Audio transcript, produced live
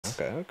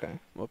Okay, okay.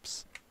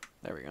 Whoops.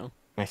 There we go.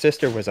 My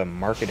sister was a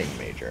marketing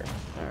major.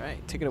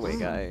 Alright, take it away,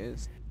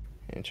 guys.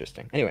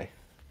 Interesting. Anyway.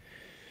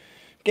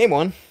 Game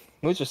 1.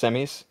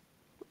 MouseRat.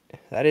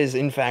 That is,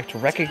 in fact,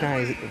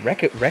 recognize.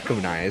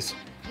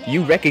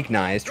 You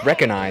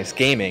recognize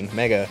gaming.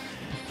 Mega.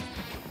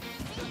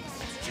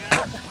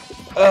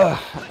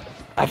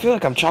 I feel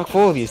like I'm chock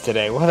full of these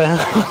today. What the hell?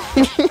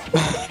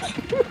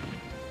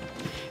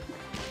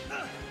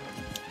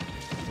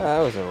 That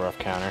was a rough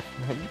counter.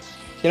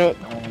 You know,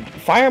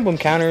 Fire Emblem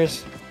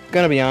counters,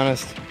 gonna be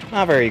honest,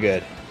 not very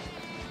good.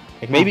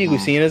 Like, maybe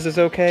Lucina's is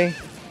okay,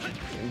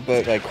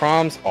 but, like,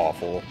 Crom's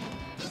awful.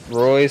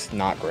 Roy's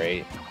not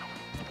great.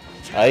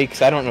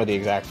 Ike's, I don't know the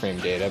exact frame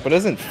data, but it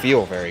doesn't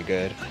feel very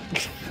good.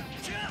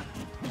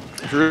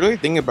 If you really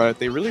think about it,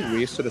 they really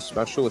wasted a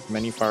special with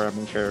many Fire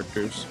Emblem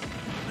characters.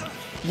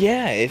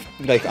 Yeah, if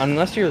like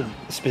unless you're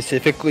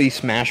specifically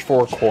Smash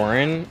 4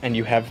 Corrin and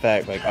you have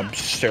that like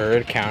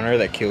absurd counter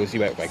that kills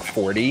you at like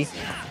 40,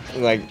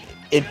 like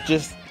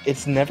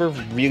it's never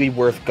really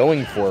worth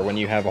going for when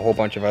you have a whole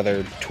bunch of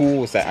other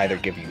tools that either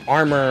give you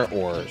armor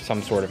or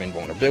some sort of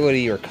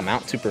invulnerability or come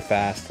out super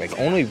fast. Like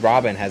only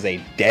Robin has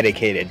a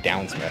dedicated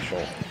down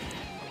special.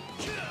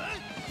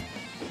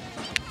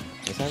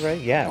 Is that right?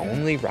 Yeah,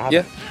 only Robin.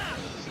 Yeah.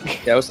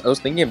 Yeah, I was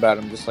thinking about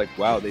it. I'm just like,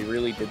 wow, they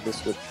really did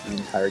this with the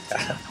entire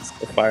cast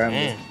of Fire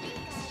Emblem.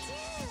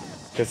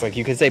 Because, like,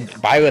 you could say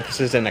Byleth's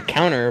isn't a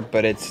counter,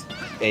 but it's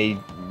a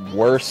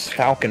worse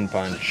Falcon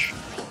Punch.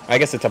 I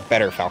guess it's a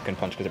better Falcon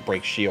Punch because it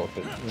breaks shield,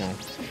 but, you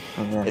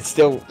know, it's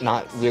still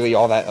not really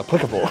all that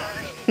applicable.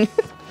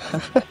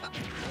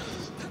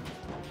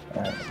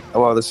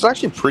 Oh, wow, this is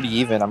actually pretty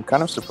even. I'm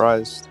kind of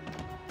surprised.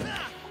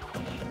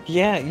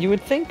 Yeah, you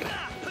would think...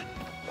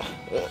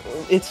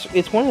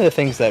 It's one of the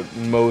things that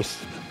most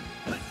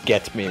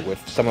gets me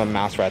with some of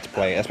MouseRat's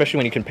play, especially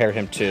when you compare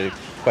him to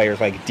players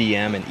like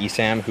DM and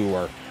ESAM, who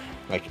are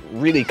like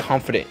really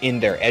confident in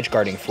their edge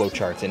guarding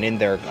flowcharts and in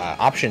their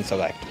option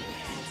select.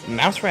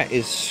 MouseRat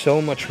is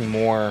so much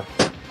more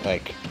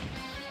like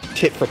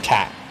tit for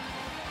tat,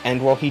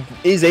 and while he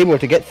is able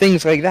to get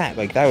things like that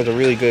was a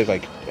really good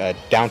like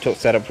down tilt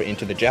setup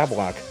into the jab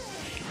lock,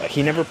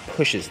 he never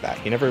pushes that.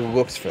 He never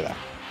looks for that.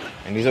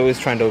 And he's always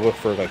trying to look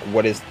for, like,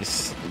 what is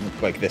this,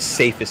 like, the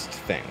safest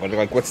thing?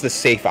 What's the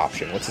safe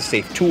option? What's the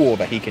safe tool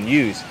that he can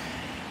use?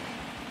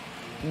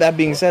 That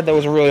being said, that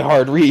was a really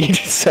hard read,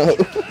 so...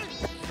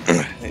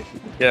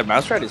 Yeah,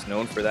 MouseRat is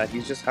known for that.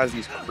 He just has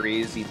these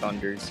crazy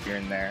thunders here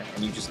and there,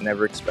 and you just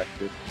never expect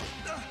it.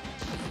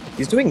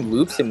 He's doing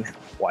loops in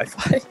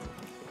Wi-Fi?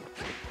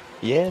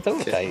 Yeah, it's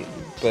always tight,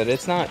 but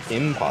it's not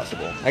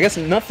impossible. I guess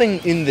nothing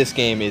in this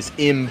game is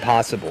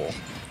impossible.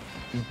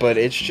 But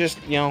it's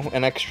just, you know,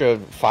 an extra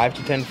 5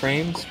 to 10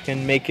 frames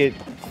can make it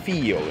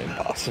feel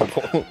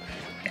impossible.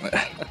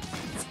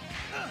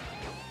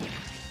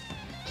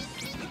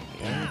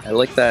 I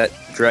like that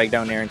drag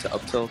down air into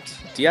up tilt.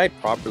 DI'd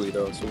properly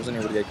though, so it wasn't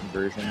a really good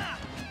conversion.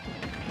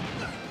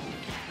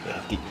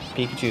 Yeah,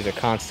 Pikachu's a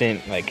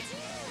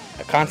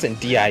constant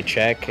DI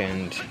check,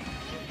 and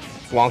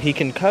while he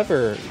can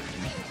cover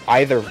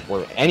either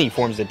or any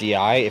forms of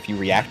DI if you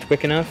react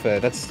quick enough,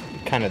 that's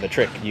kind of the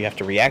trick. You have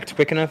to react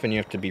quick enough, and you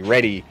have to be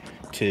ready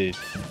to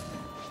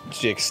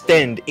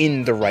extend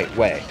in the right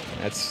way.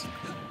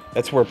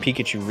 That's where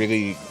Pikachu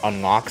really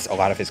unlocks a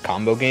lot of his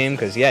combo game,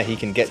 because yeah, he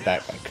can get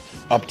that like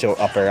up tilt,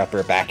 up air,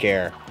 back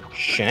air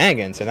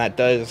shenanigans, and that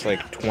does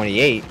like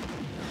 28.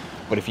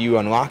 But if you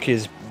unlock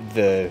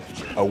the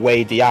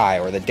away DI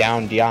or the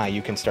down DI,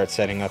 you can start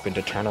setting up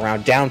into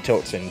turnaround down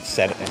tilts and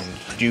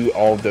do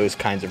all of those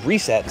kinds of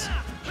resets,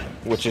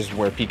 which is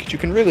where Pikachu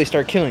can really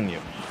start killing you.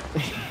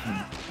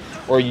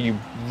 Or you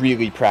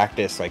really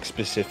practice like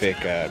specific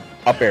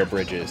up air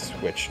bridges,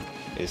 which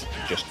is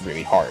just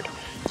really hard.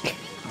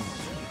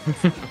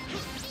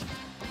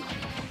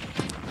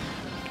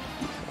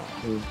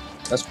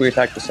 That's where you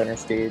attack the center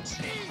stage.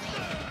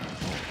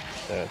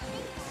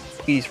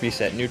 Please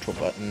reset neutral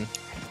button.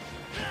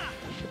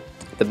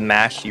 The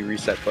mashy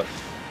reset button.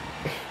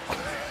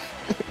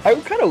 I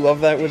kind of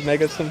love that with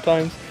Mega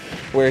sometimes,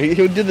 where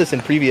he'll do this in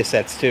previous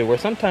sets too, where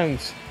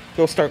sometimes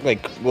he'll start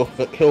like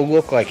he'll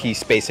look like he's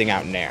spacing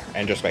out in air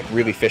and just like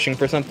really fishing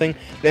for something.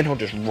 Then he'll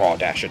just raw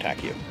dash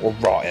attack you or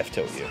raw F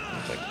tilt you.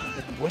 It's like,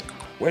 what?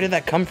 Where did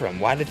that come from?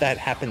 Why did that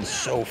happen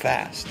so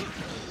fast?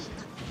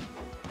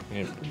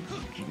 It,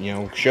 you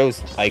know,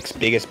 shows Ike's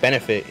biggest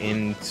benefit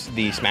in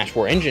the Smash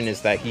 4 engine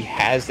is that he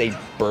has a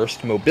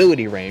burst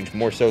mobility range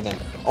more so than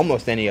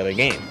almost any other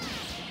game.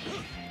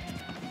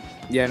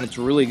 Yeah, and it's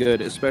really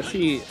good,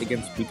 especially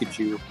against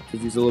Pikachu,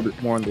 because he's a little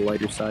bit more on the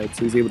lighter side,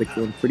 so he's able to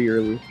kill him pretty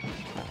early.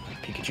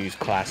 Pikachu's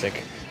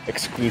classic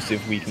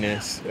exclusive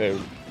weakness,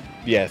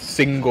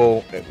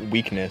 single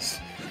weakness.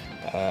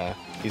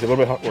 He's a little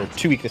bit hard, or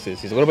two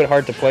weaknesses. He's a little bit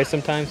hard to play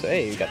sometimes.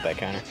 Hey, you got that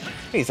counter.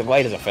 He's as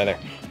light as a feather.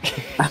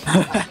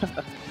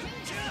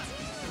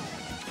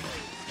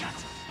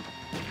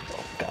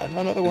 Oh god,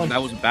 another one.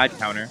 That was a bad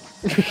counter.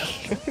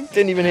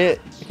 Didn't even hit.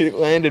 It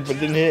landed, but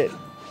didn't hit.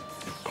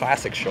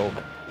 Classic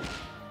Shulk.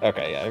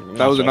 Okay, yeah.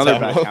 That was another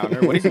bad know.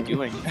 counter. What is he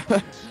doing?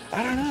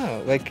 I don't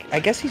know. Like, I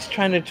guess he's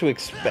trying to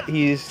expect.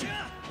 He's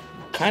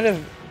kind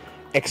of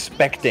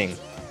expecting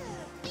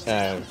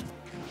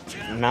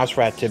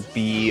MouseRat to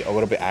be a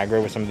little bit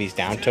aggro with some of these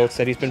down tilts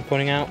that he's been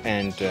putting out,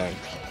 and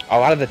a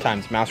lot of the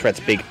times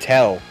MouseRat's big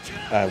tell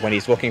when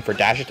he's looking for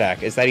dash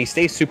attack is that he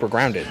stays super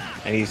grounded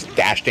and he's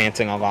dash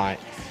dancing a lot.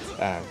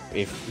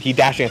 If he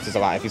dash dances a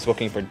lot, if he's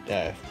looking for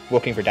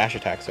dash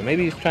attack, so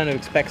maybe he's trying to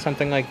expect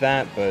something like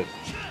that. But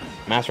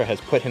MouseRat has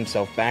put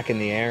himself back in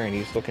the air and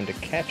he's looking to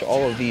catch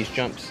all of these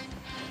jumps.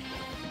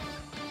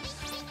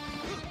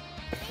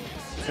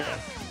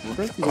 What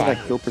is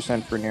that kill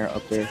percent for Nair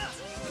up there?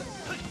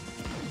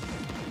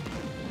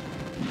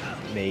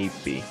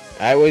 Maybe.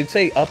 I would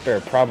say up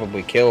air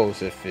probably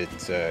kills if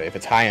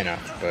it's high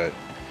enough, but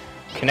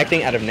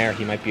connecting out of Nair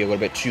he might be a little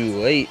bit too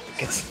late.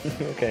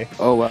 Okay.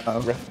 Oh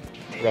wow.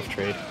 Rough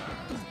trade.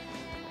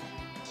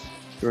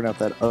 Throwing out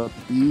that up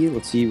B.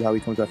 Let's see how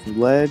he comes out from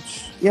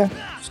ledge. Yeah,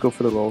 just go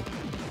for the roll.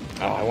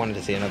 Oh, I wanted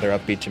to see another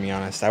upbeat, to be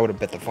honest. I would have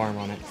bet the farm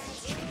on it.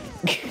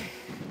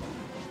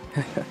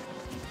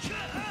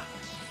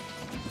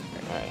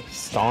 Alright,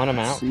 stalling him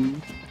out. See.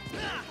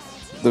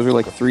 Those are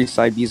like 3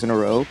 side Bs in a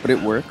row, but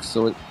it works,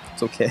 so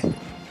it's okay.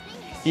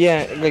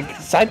 Yeah, like,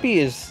 side B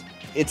is...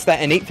 It's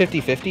that innate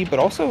 50-50, but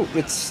also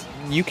it's...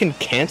 You can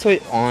cancel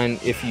it on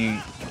if you...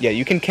 Yeah,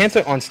 you can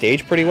cancel it on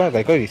stage pretty well.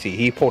 Like, oh, you see,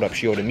 he pulled up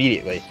shield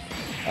immediately.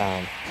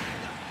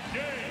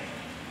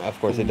 Of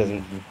course, it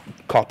doesn't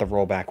caught the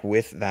rollback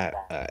with that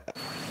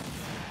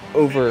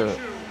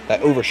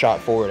overshot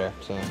forward air.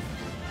 So,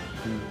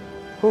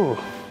 whew,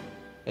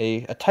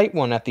 a tight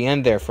one at the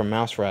end there from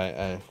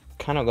MouseRat,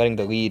 kind of letting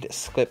the lead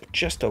slip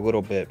just a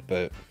little bit,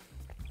 but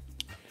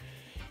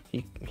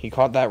he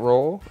caught that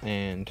roll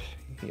and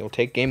he'll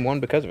take game 1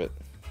 because of it.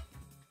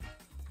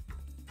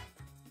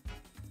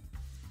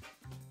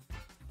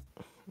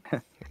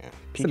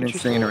 It's an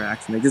interesting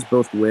interaction. They just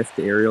both whiff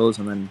the aerials,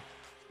 and then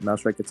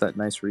MouseRat gets that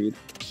nice read.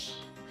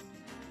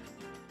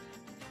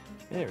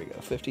 There we go,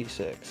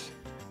 56.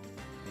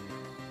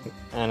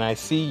 And I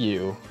see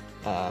you,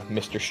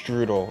 Mr.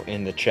 Strudel,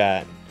 in the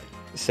chat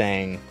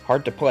saying,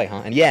 hard to play,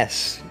 huh? And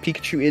yes,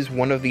 Pikachu is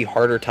one of the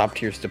harder top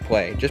tiers to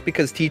play. Just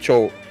because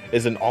Teachel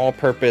is an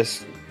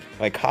all-purpose,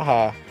 like,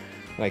 haha,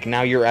 like,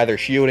 now you're either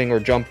shielding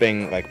or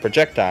jumping, like,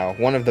 projectile,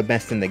 one of the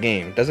best in the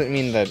game. Doesn't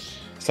mean that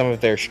some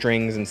of their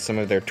strings and some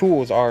of their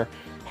tools are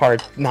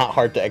not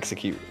hard to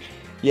execute.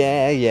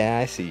 Yeah,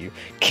 I see you.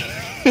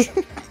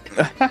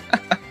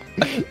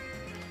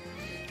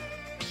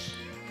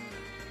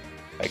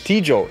 Like,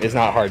 T-Jolt is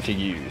not hard to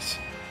use.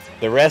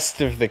 The rest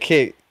of the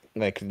kit,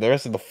 like, the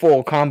rest of the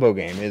full combo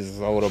game is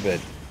a little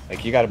bit,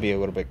 like, you gotta be a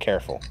little bit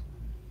careful.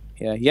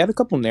 Yeah, he had a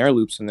couple Nair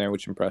loops in there,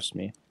 which impressed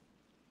me.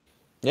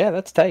 Yeah,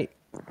 that's tight.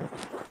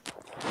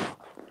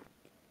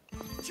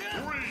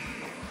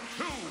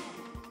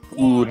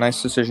 Ooh,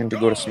 nice decision to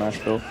go to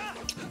Smashville.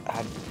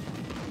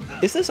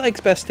 Is this Ike's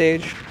best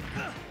stage?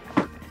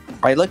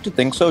 I'd like to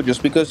think so,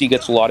 just because he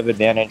gets a lot of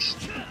advantage.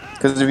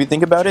 Because if you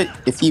think about it,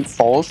 if he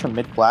falls from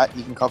mid-plat,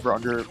 he can cover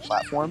under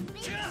platform.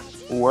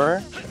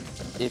 Or,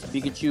 if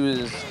Pikachu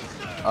is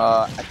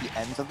at the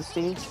ends of the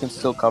stage, he can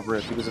still cover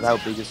it because of how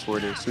big his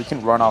sword is. So he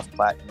can run off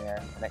plat in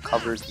there, and it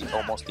covers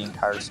almost the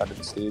entire side of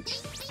the stage.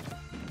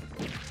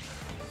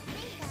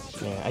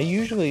 Yeah, I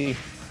usually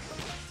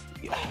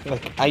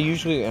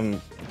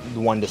am the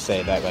one to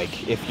say that,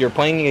 like, if you're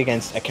playing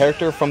against a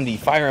character from the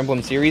Fire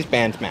Emblem series,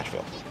 ban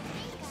Smashville.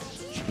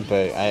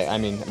 But I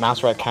mean,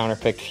 MouseRat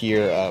counterpicked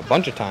here a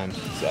bunch of times,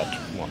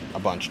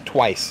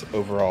 twice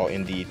overall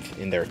in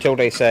their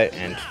Tilde set,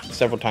 and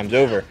several times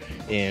over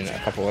in a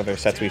couple other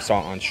sets we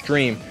saw on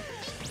stream.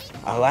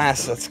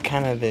 Alas, that's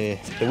kind of the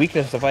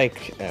weakness of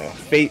Ike.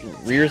 Fate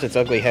rears its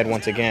ugly head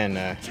once again.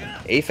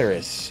 Aether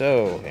is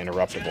so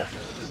interruptible.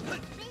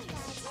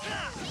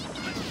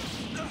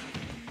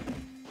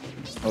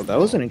 Oh, that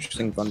was an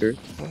interesting thunder.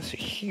 That was a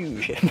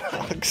huge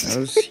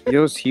hitbox. It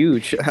was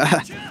huge.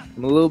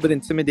 I'm a little bit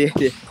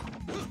intimidated.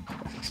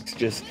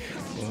 Just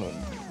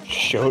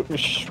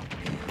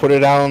put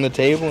it out on the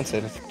table and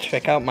said,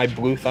 check out my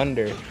blue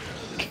thunder.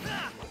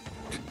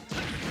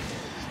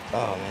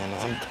 Oh man,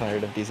 I'm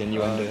tired of these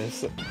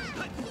innuendos.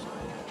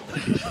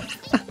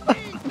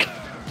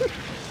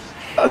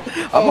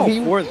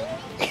 I'm forward.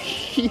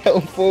 He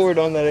held forward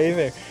on that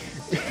Aether.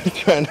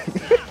 Trying to...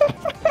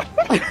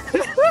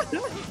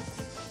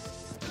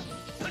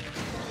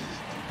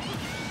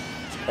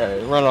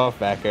 Alright, runoff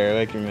back air,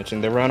 like you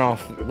mentioned. The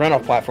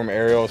runoff platform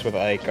aerials with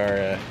Ike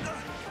are,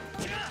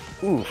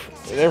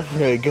 oof, they're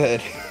really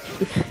good.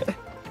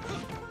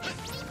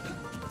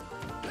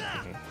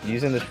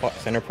 Using this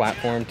center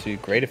platform to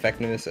great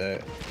effectiveness.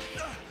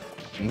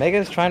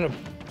 Mega's trying to,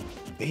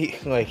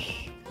 he's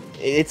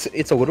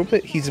a little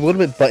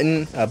bit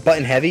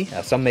button heavy.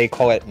 Some may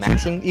call it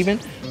maxing even,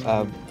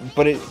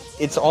 but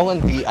it's all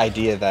in the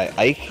idea that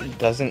Ike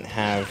doesn't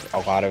have a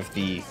lot of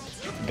the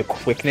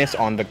quickness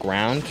on the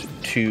ground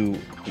to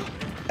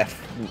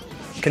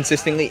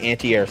consistently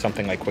anti-air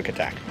something like quick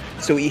attack.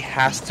 So he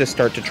has to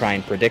start to try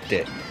and predict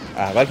it.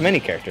 Like many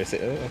characters.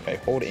 Okay,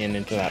 hold in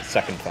into that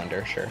second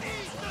thunder, sure.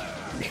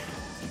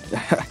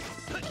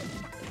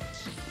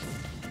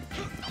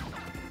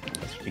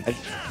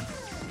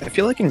 I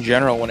feel like in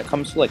general, when it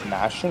comes to like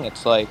mashing,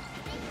 it's like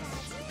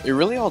it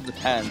really all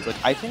depends. Like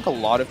I think a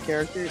lot of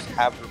characters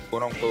have their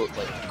quote unquote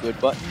like good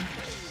button.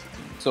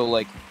 So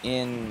like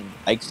in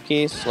Ike's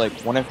case, like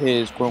one of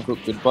his quote unquote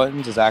good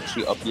buttons is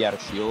actually up the out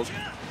of shield.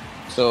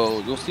 So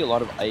you'll see a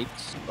lot of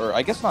Ikes, or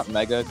I guess not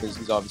Mega because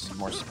he's obviously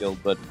more skilled,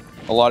 but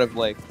a lot of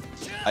like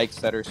Ikes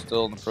that are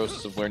still in the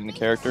process of learning the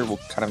character will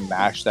kind of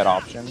mash that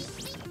option,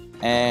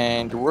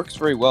 and it works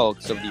very well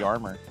because of the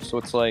armor. So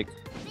it's like,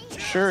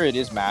 sure, it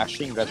is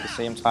mashing, but at the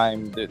same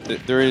time,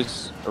 there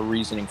is a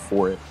reasoning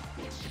for it.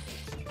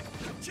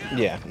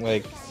 Yeah,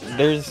 like,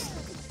 there's...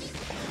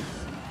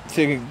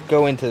 To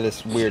go into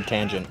this weird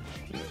tangent,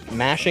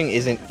 mashing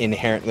isn't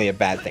inherently a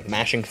bad thing.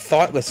 Mashing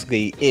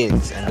thoughtlessly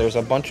is, and there's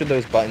a bunch of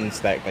those buttons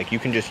that like you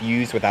can just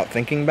use without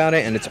thinking about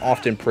it, and it's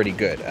often pretty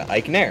good.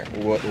 Ike Nair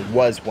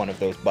was one of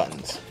those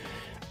buttons.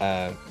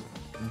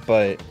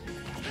 But,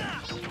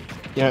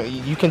 you know,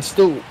 you can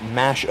still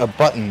mash a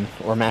button,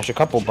 or mash a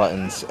couple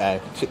buttons,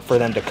 for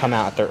them to come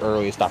out at their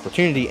earliest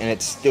opportunity, and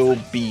it still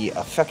be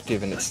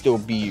effective, and it still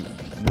be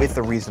with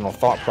a reasonable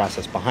thought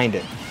process behind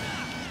it.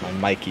 My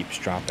mic keeps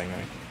dropping.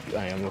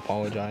 I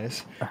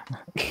apologize.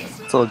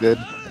 It's all good.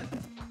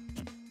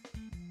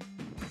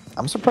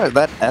 I'm surprised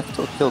that F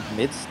tilt killed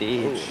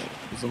mid-stage.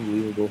 It's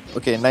unbelievable.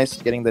 Okay, nice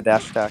getting the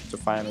dash attack to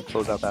finally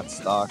close out that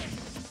stock.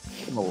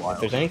 In a while.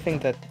 If there's anything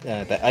that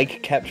that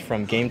Ike kept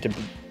from game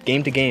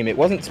to game, it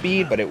wasn't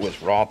speed, but it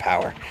was raw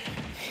power.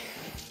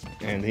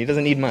 And he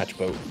doesn't need much,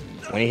 but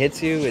when he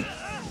hits you,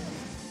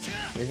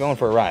 you're going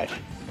for a ride.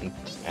 And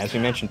as we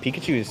mentioned,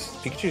 Pikachu's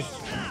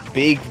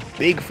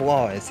big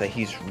flaw is that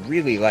he's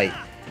really light.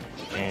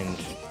 And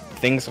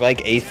things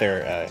like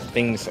Aether,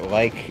 things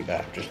like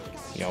just,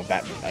 you know,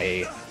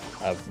 a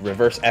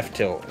reverse F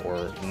tilt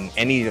or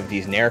any of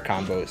these Nair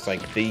combos,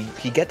 like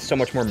he gets so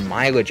much more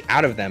mileage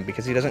out of them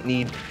because he doesn't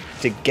need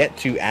to get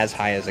to as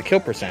high as a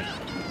kill percent,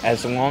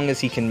 as long as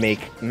he can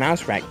make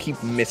MouseRat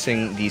keep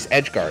missing these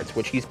edge guards,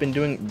 which he's been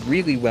doing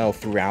really well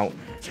throughout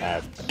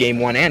Game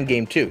 1 and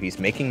Game 2. He's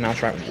making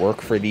MouseRat work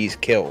for these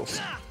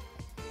kills.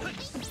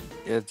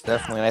 It's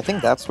definitely, and I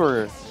think that's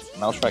where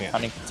MouseRat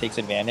kind of takes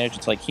advantage.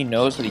 It's like he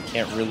knows that he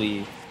can't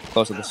really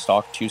close to the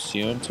stock too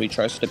soon, so he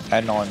tries to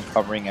depend on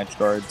covering edge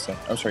guards.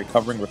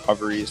 Covering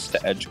recoveries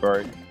to edge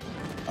guard.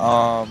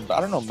 But I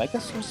don't know, Mega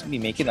seems to be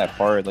making that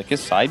hard. Like his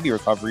side B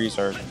recoveries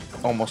are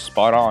almost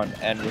spot on,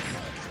 and with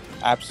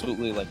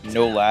absolutely like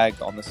no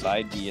lag on the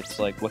side B, it's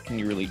like, what can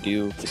you really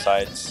do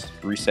besides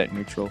reset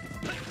neutral?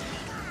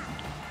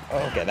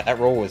 Okay, that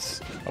roll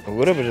was a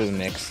little bit of a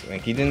mix.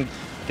 Like he didn't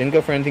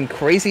go for anything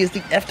crazy as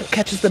the F tilt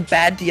catches the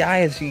bad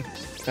DI as he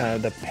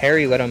the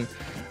parry let him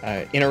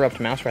interrupt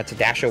MouseRat to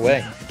dash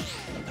away.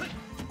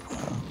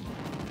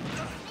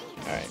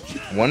 Alright,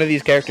 one of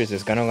these characters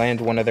is going to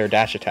land one of their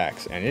dash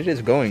attacks, and it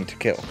is going to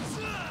kill.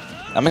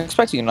 I'm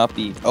expecting an up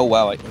B. Oh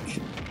wow, I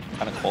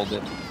kind of called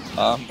it.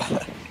 Oh,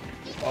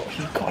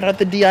 he caught out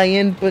the DI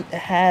in, but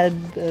had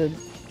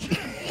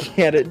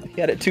he had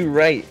it too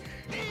right.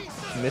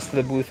 Missed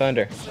the Blue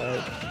Thunder. It's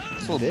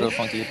a little bit of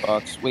funky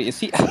box. Wait, is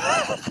he?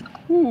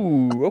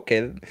 Ooh,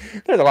 okay.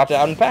 There's a lot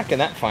to unpack in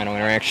that final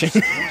interaction.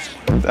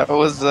 That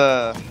was,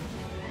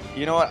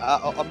 you know what?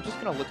 I'm just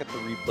gonna look at the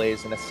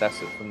replays and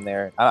assess it from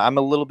there. I'm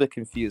a little bit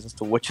confused as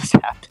to what just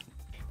happened.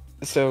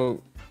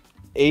 So,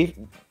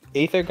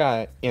 Aether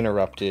got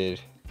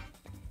interrupted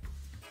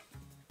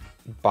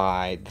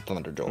by the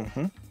Thunder Jolt.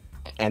 Mm-hmm.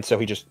 And so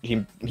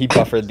he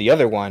buffered the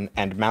other one,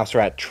 and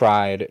MouseRat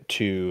tried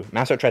to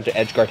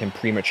edgeguard him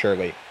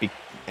prematurely,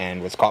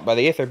 and was caught by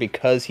the Aether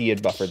because he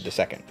had buffered the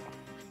second.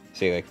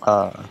 See, like,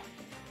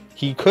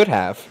 he could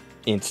have,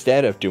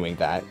 instead of doing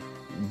that,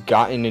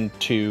 gotten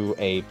into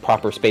a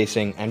proper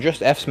spacing and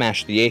just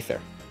F-smashed the Aether.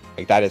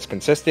 Like, that is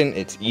consistent,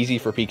 it's easy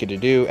for Pika to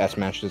do.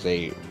 F-smash is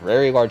a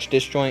very large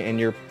disjoint, and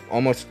you're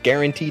almost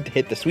guaranteed to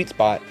hit the sweet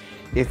spot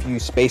if you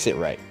space it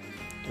right.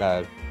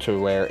 To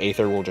where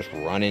Aether will just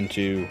run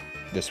into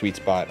the sweet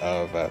spot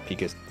of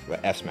Pika's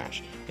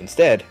F-smash.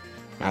 Instead,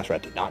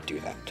 MouseRat did not do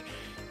that,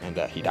 and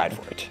he died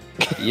for it.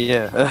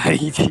 Yeah,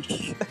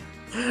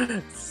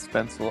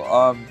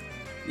 suspenseful.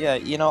 Yeah,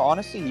 you know,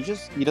 honestly,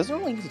 he doesn't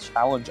really need to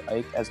challenge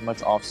Ike as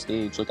much off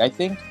stage. Like, I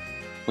think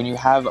when you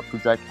have a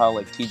projectile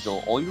like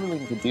T-Jolt, all you really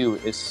need to do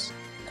is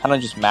kind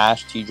of just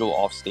mash T-Jolt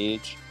off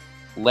stage,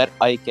 let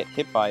Ike get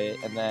hit by it,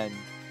 and then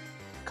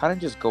kind of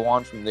just go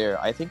on from there.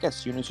 I think as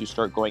soon as you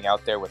start going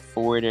out there with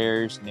forward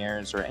airs,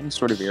 nairs, or any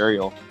sort of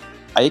aerial,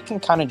 Ike can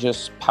kind of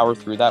just power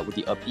through that with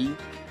the up E.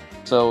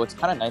 So it's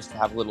kind of nice to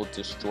have a little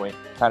disjoint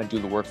kind of do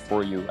the work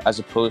for you, as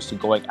opposed to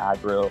going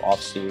aggro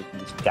off stage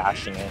and just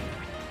dashing in.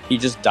 He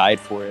just died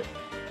for it.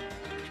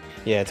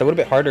 Yeah, it's a little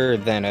bit harder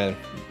than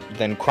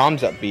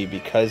Chrom's up B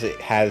because it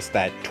has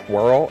that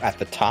twirl at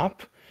the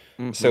top,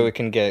 so you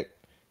can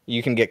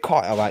get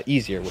caught a lot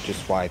easier, which is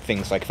why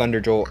things like Thunder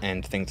Jolt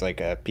and things like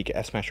Pika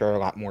F-Smash are a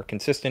lot more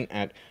consistent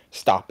at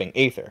stopping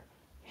Aether.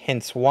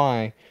 Hence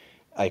why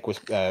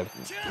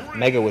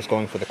Mega was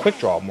going for the quick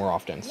draw more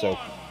often. So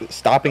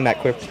stopping that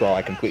quick draw,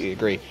 I completely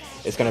agree,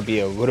 is going to be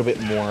a little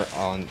bit more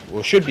on,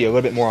 well, should be a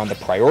little bit more on the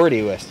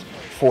priority list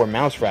for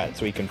MouseRat,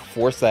 so he can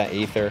force that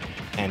Aether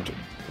and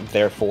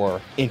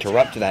therefore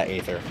interrupt that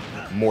Aether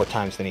more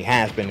times than he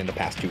has been in the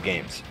past 2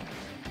 games.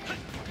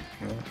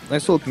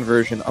 Nice little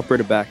conversion, upper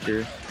to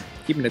backer,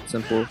 keeping it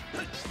simple.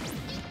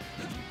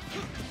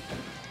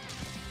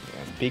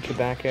 Pika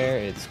back air,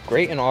 it's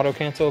great in auto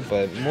cancel,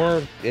 but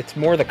it's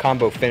more the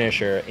combo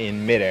finisher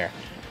in midair.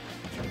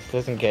 It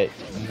doesn't get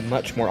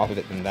much more off of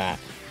it than that.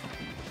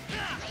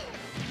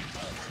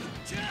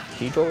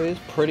 T-Drill is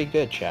pretty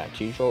good, chat.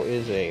 T-Drill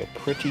is a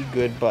pretty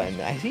good button.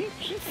 He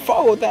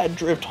followed that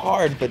drift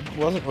hard, but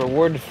wasn't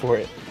rewarded for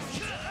it.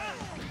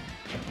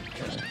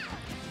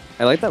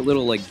 I like that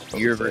little like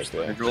B reverse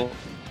drill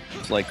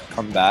to like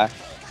come back,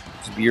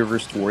 just B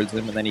reverse towards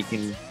him, and then he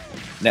can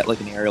net like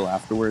an aerial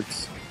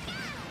afterwards.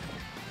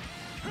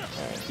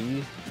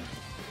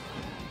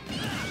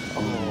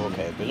 Oh,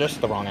 okay, but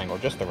just the wrong angle,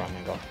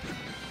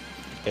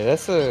 Yeah,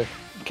 that's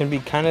can be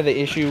kind of the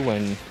issue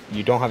when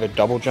you don't have a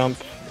double jump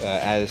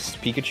as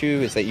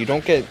Pikachu, is that you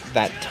don't get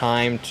that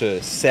time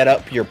to set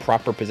up your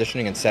proper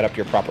positioning and set up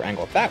your proper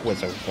angle. That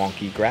was a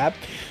wonky grab.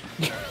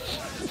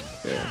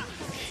 Yeah.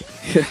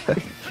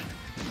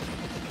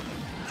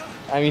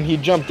 I mean, he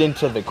jumped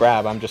into the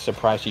grab. I'm just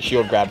surprised he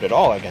shield grabbed at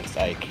all against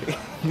Ike.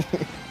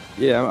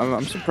 Yeah,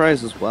 I'm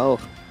surprised as well.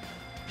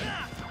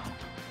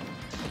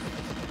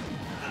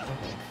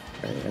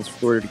 As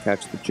Florida to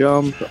catch the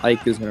jump,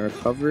 Ike is going to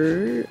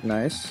recover.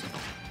 Nice.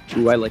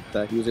 Ooh, I like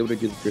that. He was able to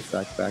do the drift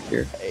back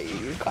here. Hey,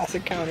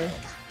 classic counter.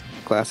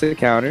 Classic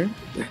counter.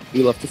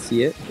 We love to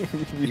see it.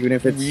 Even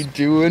if it's... We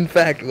do, in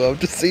fact, love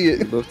to see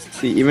it. Love to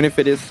see, even if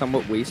it is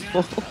somewhat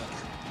wasteful.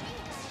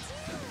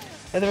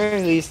 At the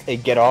very least, a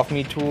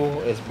get-off-me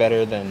tool is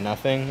better than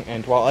nothing.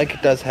 And while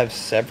Ike does have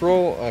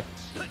several,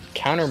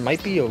 counter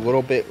might be a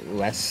little bit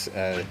less...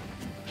 it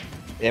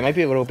might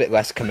be a little bit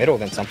less committal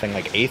than something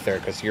like Aether,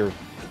 because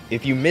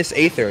if you miss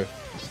Aether,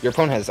 your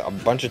opponent has a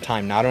bunch of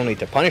time not only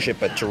to punish it,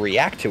 but to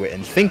react to it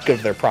and think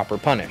of their proper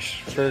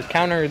punish. For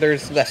counter,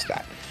 there's less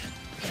that.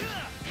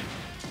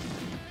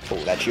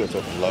 Oh, that shield's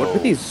so low. What are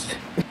these?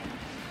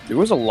 There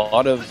was a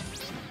lot of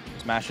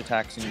smash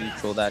attacks in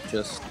neutral that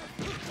just...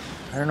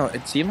 I don't know,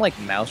 it seemed like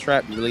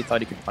MouseRat really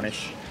thought he could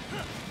punish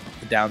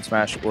the down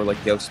smash or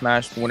like the up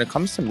smash, but when it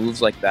comes to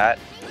moves like that,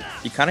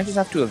 you kind of just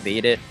have to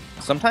evade it.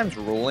 Sometimes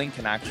rolling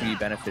can actually be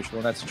beneficial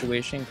in that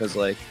situation, because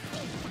like,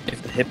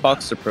 if the hitbox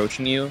is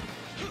approaching you,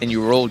 and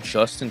you roll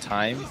just in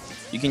time,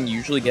 you can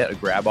usually get a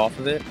grab off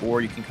of it,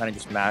 or you can kind of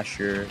just mash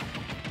your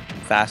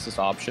fastest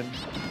option.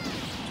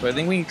 So I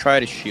think when you try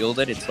to shield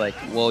it, it's like,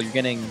 well, you're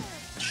getting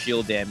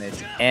shield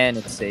damage, and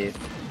it's safe.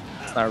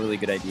 It's not a really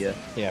good idea.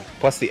 Yeah,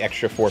 plus the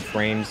extra 4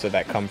 frames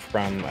that come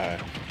from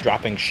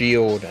dropping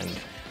shield and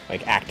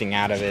like acting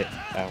out of it,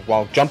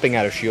 while jumping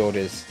out of shield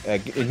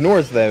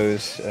ignores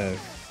those.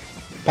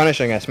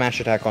 Punishing a smash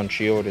attack on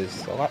shield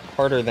is a lot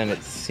harder than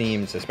it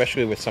seems,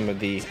 especially with some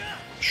of the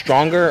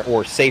stronger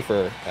or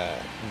safer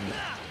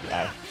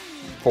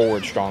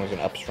forward strongs and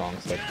up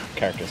strongs that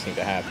characters seem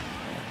to have.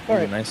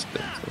 Alright, nice.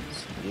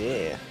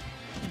 Yeah.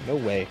 No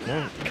way.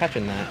 No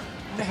catching that.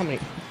 How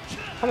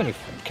many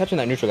catching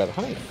that neutral level?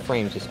 How many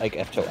frames is Ike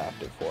F tilt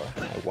active for?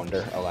 I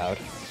wonder aloud.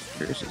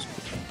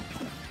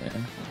 Yeah.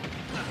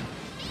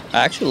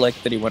 I actually like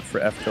that he went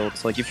for F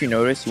tilts. Like, if you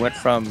notice, he went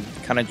from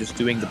kind of just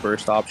doing the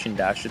burst option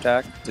dash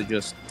attack to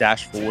just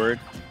dash forward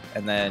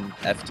and then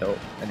F tilt,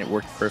 and it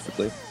worked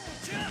perfectly.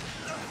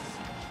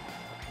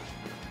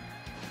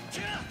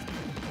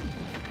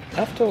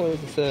 F tilt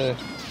is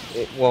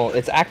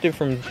it's active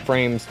from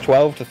frames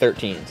 12 to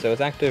 13, so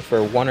it's active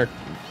for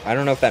I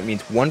don't know if that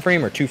means 1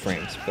 frame or 2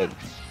 frames, but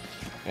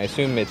I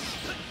assume it's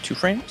 2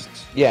 frames.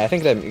 Yeah, I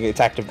think that it's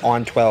active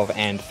on 12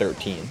 and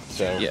 13.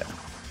 So yeah.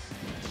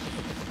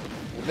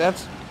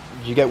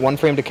 You get 1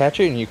 frame to catch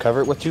it, and you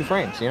cover it with 2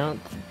 frames. You know,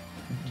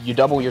 you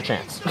double your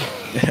chance.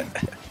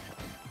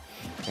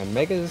 And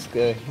Mega's,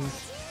 I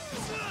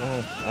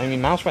mean,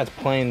 MouseRat's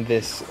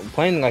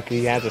playing like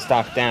he has a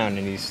stock down,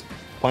 and he's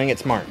playing it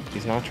smart.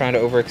 He's not trying to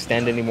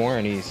overextend anymore,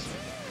 and he's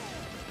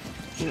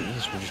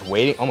just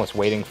almost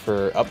waiting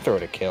for up throw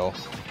to kill.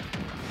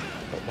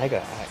 But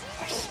Mega,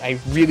 I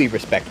really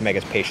respect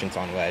Mega's patience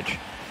on ledge.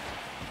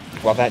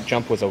 While that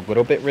jump was a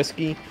little bit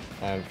risky,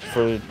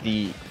 for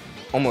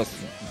almost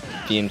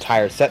the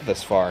entire set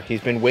thus far,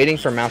 he's been waiting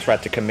for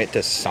MouseRat to commit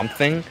to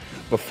something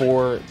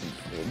before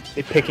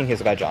picking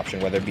his ledge option,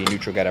 whether it be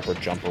neutral get up or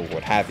jump or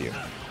what have you.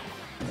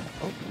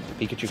 Oh,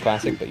 Pikachu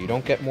classic, but you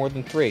don't get more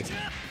than 3.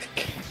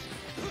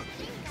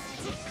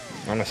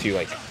 Unless you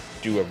like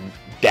do a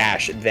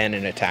dash then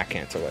an attack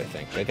cancel, I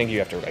think you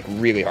have to like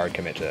really hard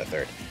commit to the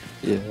 3rd.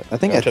 Yeah, I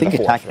think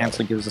attack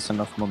cancel gives us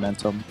enough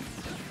momentum.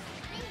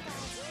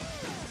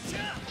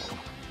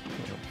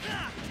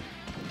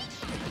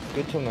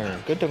 Good to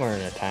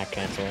learn attack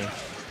canceling.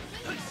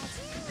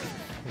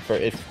 For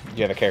if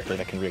you have a character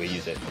that can really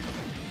use it.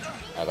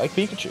 I like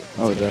Pikachu.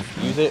 Oh,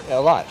 definitely. Use it a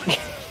lot.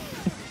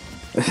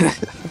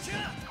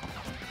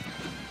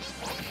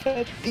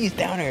 These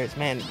downers,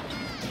 man.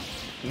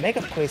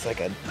 Mega plays like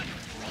a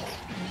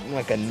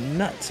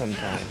nut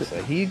sometimes.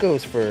 Like, he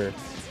goes for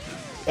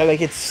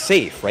like it's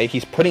safe, right?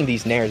 He's putting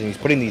these nairs and he's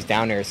putting these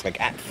down airs like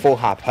at full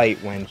hop height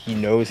when he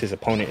knows his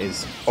opponent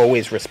is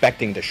always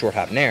respecting the short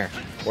hop nair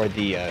or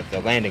the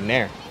landing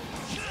nair.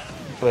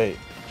 But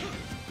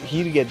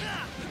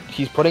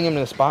he's putting him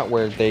in a spot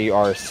where they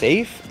are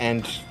safe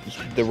and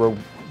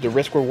the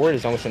risk reward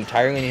is almost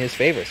entirely in his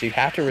favor. So you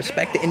have to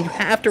respect it, and you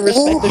have to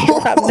respect the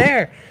short hop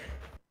nair.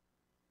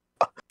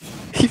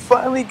 He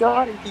finally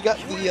got it. He got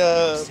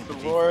the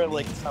roar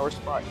like sour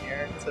spot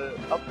nair to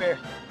up air.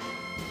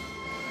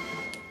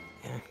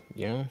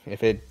 You know,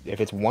 if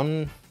it's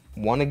one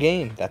a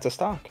game, that's a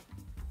stock.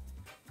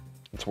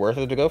 It's worth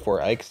it to go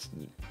for. Ike's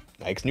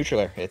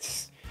neutral air.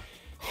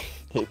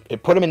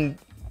 It put him in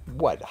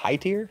what, high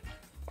tier,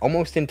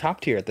 almost in top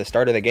tier at the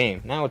start of the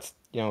game. Now it's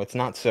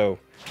not so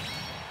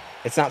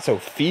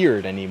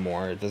feared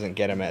anymore. It doesn't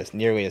get him as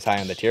nearly as high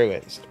on the tier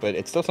list, but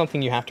it's still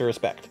something you have to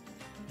respect.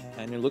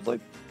 And it looked like,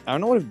 I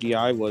don't know what if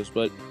DI was,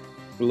 but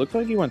it looked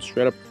like he went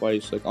straight up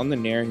twice. Like on the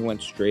nair, he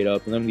went straight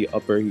up, and then the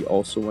upper, he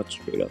also went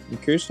straight up. I'm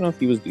curious to know if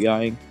he was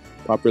DIing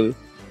properly.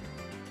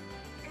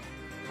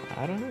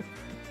 I don't know.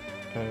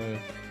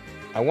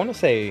 I want to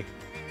say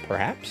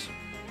perhaps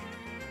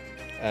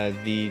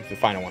the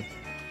final one.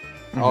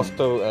 Mm-hmm.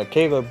 Also,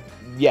 Caleb,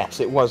 yes,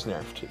 it was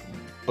nerfed,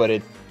 but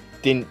it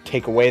didn't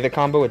take away the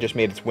combo. It just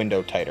made its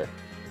window tighter.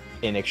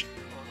 It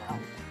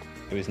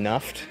was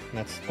nuffed.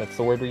 That's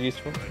the word we used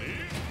for it.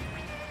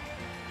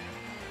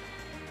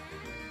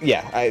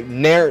 Yeah,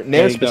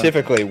 Nair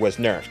specifically was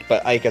nerfed,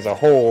 but Ike as a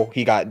whole,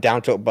 he got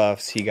down tilt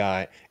buffs, he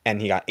got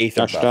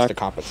Aether buffs to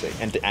compensate,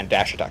 and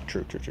dash attack.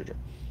 True.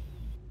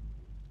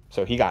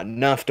 So he got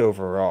nuffed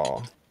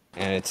overall,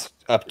 and it's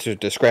up to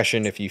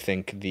discretion if you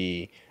think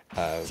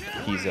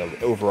he's a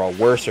overall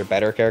worse or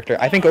better character.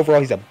 I think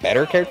overall he's a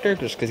better character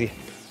just because he.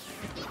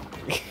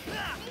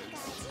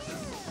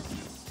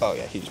 Oh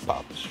yeah, he just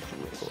popped.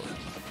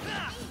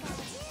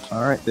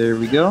 All right, there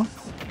we go.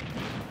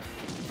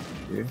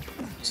 Here.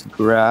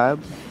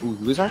 Grab. Ooh,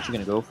 he was actually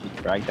gonna go for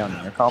the drag down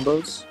air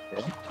combos.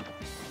 Okay.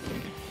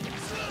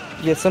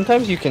 Yeah,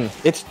 sometimes you can.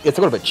 It's a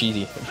little bit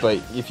cheesy, but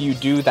if you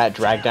do that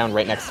drag down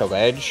right next to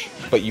ledge,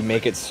 but you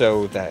make it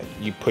so that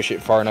you push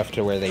it far enough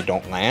to where they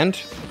don't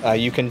land,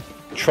 you can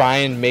try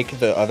and make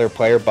the other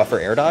player buffer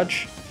air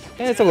dodge.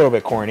 And it's a little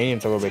bit corny,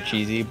 it's a little bit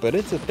cheesy, but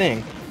it's a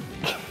thing.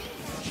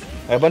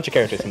 A bunch of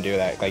characters can do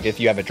that. Like if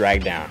you have a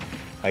drag down,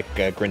 like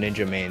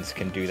Greninja mains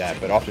can do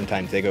that, but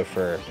oftentimes they go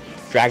for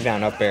drag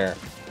down up air.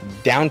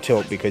 Down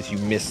tilt because you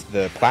miss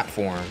the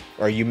platform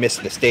or you miss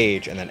the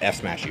stage and then F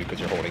smash you because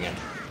you're holding it.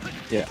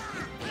 Yeah.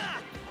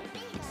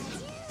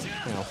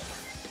 You know,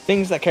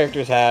 things that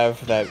characters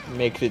have that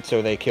makes it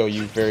so they kill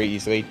you very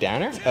easily.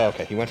 Downer? Oh,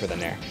 okay, he went for the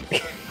nair.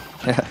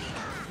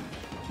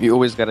 You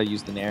always gotta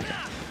use the nair.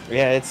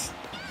 Yeah, it's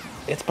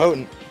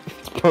potent.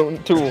 It's a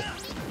potent tool.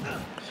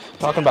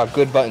 Talking about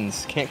good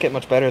buttons, can't get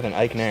much better than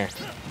Ike Nair.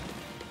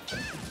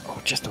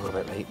 Oh, just a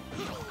little bit late.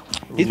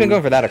 He's been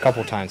going for that a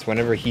couple times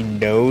whenever he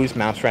knows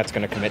MouseRat's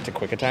going to commit to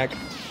quick attack.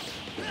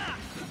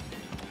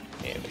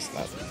 Yeah, missed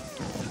that.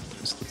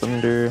 It's the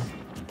thunder.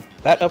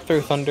 That up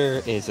throw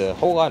thunder is a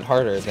whole lot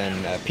harder than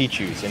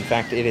Pichu's. In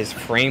fact, it is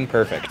frame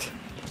perfect.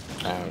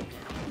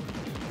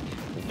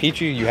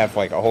 Pichu, you have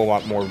like a whole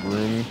lot more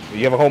room.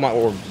 You have a whole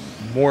lot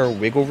more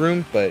wiggle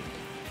room, but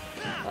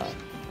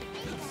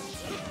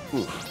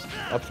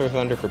up throw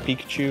thunder for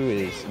Pikachu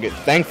is good.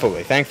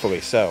 Thankfully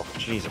so.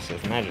 Jesus,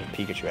 imagine if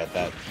Pikachu had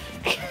that.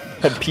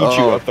 Had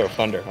Pichu up throw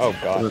thunder. Oh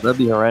god. That'd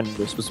be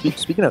horrendous. But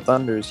speaking of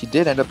thunders, he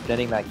did end up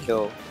netting that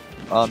kill.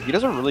 He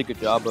does a really good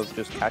job of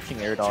just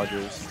catching air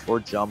dodges or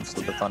jumps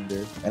with the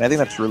thunder, and I think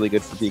that's really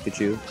good for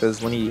Pikachu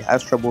because when he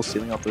has trouble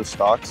sealing out those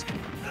stocks,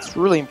 it's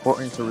really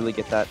important to really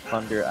get that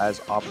thunder as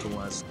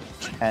optimal as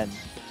you can.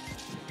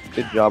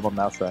 Good job on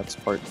MouseRat's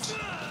part.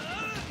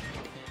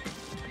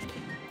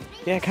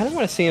 Yeah, I kind of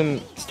want to see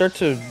him start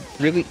to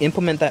really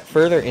implement that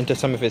further into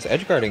some of his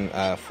edgeguarding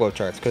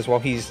flowcharts, because while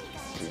he's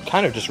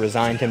kind of just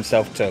resigned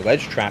himself to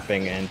ledge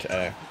trapping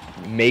and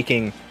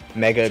making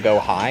Mega go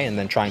high and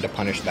then trying to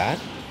punish that,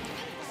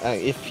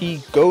 if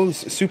he goes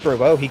super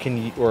low, he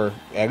can, or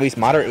at least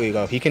moderately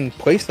low, he can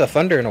place the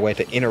thunder in a way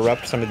to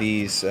interrupt some of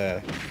these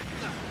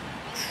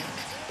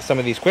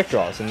quick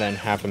draws and then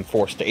have them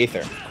forced to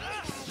Aether.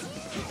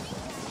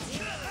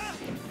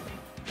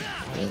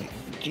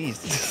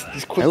 Jeez,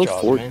 these quick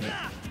draws, man.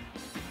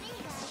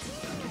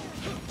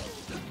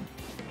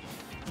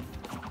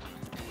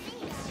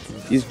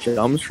 These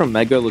jumps from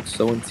Mega look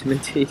so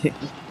intimidating.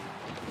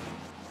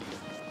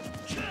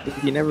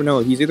 You never know.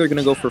 He's either going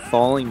to go for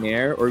falling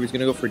nair or he's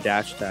going to go for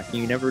dash attack.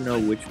 You never know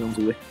which one's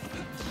which.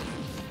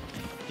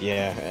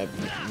 Yeah,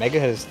 Mega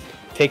has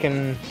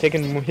taken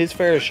his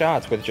fair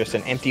shots with just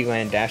an empty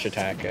land dash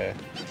attack,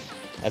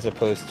 as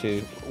opposed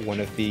to one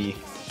of the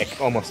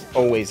almost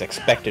always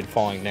expected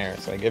falling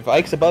nairs. Like if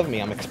Ike's above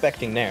me, I'm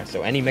expecting nair,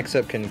 so any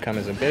mix-up can come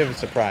as a bit of a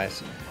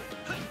surprise.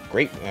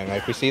 Great,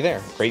 like we see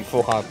there, great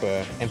full hop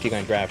empty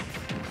land grab.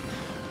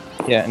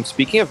 Yeah, and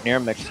speaking of Nair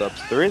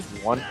mix-ups, there is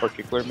one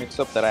particular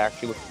mix-up that I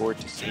actually look forward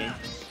to seeing.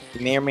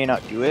 You may or may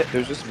not do it.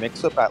 There's this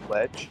mix-up at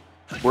ledge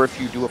where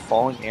if you do a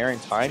falling air in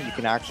time, you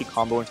can actually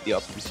combo into the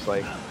up B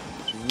spike.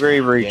 It's very,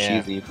 very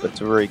cheesy, but it's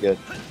very good.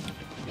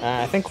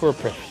 I think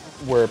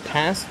we're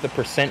past the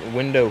percent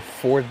window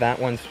for that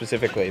one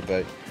specifically,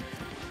 but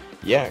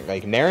yeah,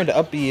 like Nair into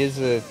up B is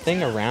a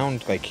thing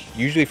around, like,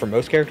 usually for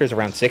most characters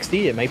around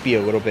 60. It might be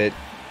a little bit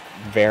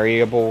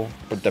variable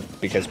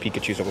because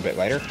Pikachu's a little bit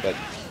lighter, but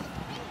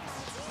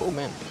oh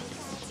man.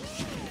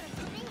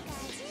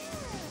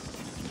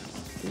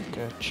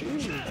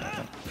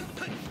 Pikachu.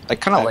 I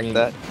kind of like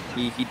that.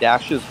 He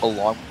dashes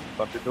along with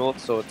Thunder Jolt,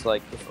 so it's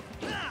like if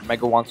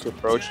Mega wants to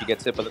approach, he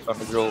gets hit by the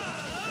Thunder Jolt,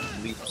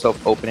 leaves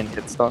himself open and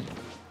hit stun.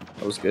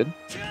 That was good.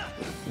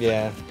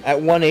 Yeah,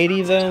 at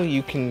 180 though,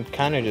 you can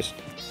kind of just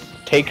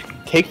take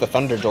the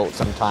Thunder Jolt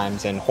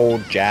sometimes and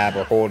hold jab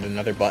or hold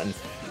another button,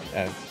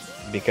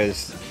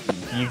 because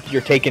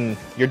you're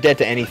dead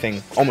to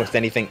anything, almost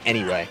anything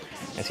anyway,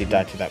 as he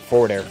died to that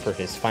forward air for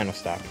his final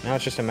stock. Now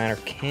it's just a matter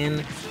of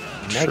can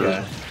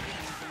Mega...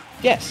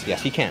 Yes,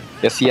 he can.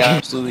 Yes, he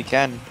absolutely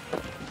can.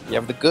 You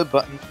have the good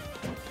button.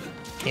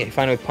 Yeah, he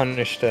finally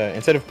punished,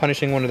 instead of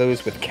punishing one of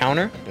those with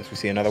counter, as we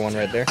see another one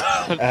right there,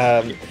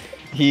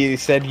 he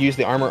said use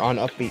the armor on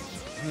upbeat.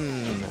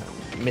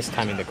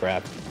 Mistiming the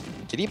grab.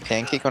 Did he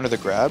pancake under the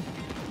grab?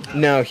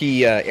 No,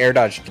 he air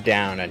dodged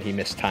down and he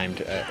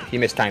mistimed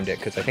it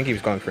because I think he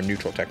was going for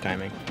neutral tech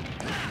timing.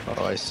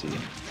 Oh, I see.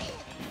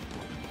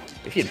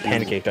 If he had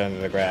pancaked under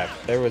the grab,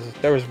 there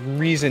was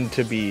reason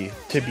to be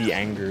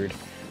angered.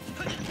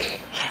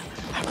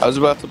 I was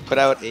about to put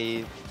out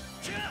a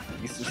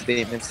thesis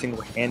statement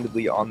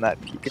single-handedly on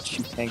that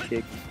Pikachu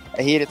pancake.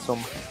 I hate it so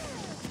much.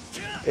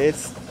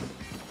 It's,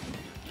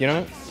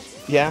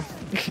 yeah.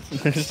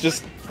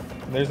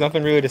 There's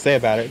nothing really to say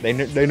about it. They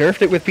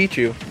nerfed it with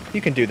Pichu.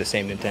 You can do the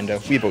same,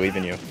 Nintendo. We believe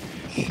in you.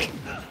 It's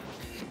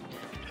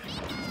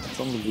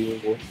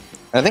unbelievable.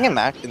 And I think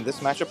in this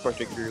matchup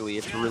particularly,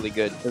 it's really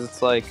good because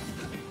it's like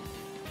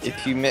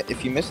if you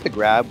miss the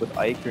grab with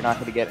Ike, you're not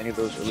going to get any of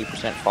those early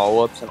percent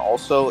follow-ups. And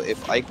also,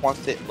 if Ike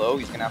wants to hit low,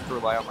 he's going to have to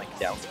rely on like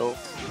down tilt,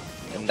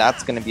 and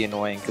that's going to be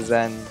annoying because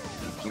then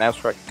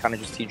MouseRat can kind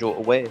of just T-jolt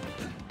away,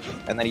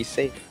 and then he's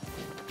safe.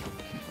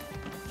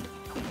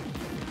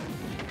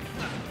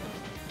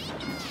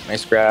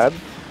 Nice grab.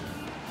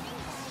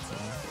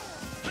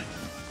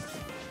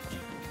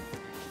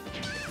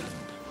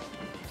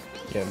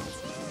 Yeah.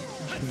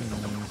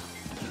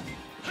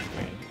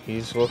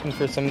 He's looking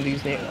for some of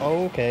these names.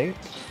 Oh, okay.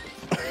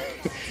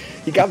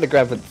 He got the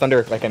grab with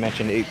Thunder, like I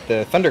mentioned.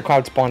 The Thunder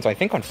Cloud spawns, I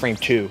think, on frame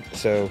 2,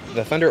 so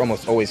the Thunder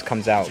almost always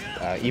comes out,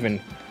 even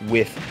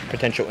with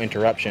potential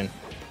interruption.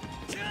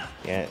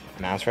 Yeah,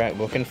 MouseRat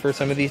looking for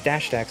some of these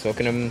dash stacks,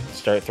 looking at him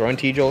start throwing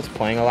T-Jolts,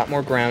 playing a lot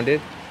more grounded.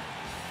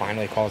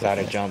 Finally calls out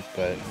a jump,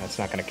 but that's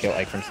not going to kill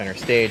Ike from center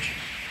stage.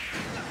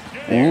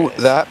 Ooh,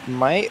 that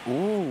might...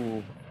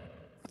 Ooh.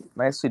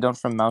 Nicely done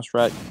from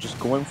MouseRat, just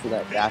going for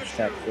that dash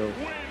tap kill.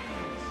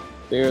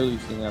 Barely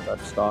seeing that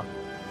stock.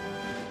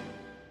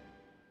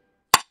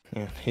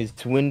 Yeah, his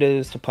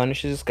windows to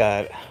punishes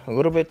got a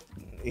little bit...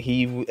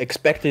 He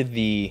expected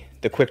the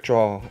quick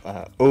draw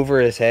over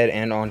his head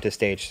and onto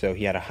stage, so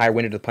he had a high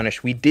window to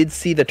punish. We did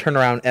see the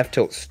turnaround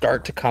F-tilt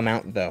start to come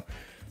out, though.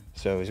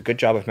 So it was a good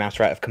job of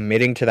MouseRat of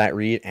committing to that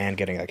read and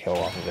getting a kill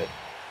off of it.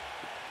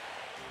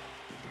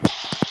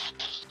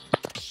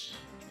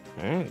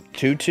 Alright,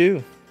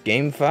 2-2.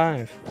 Game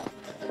 5.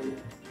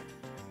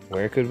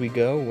 Where could we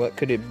go? What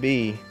could it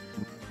be?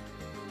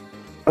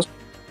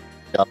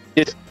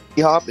 Did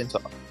he hop into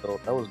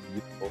uptilt? That was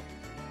beautiful.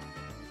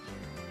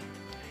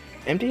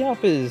 Empty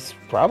hop is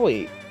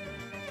probably,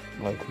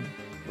 like,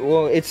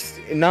 well, it's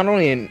not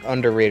only an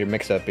underrated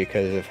mix-up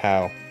because of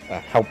how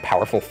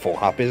powerful full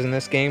hop is in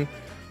this game.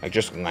 Like,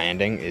 just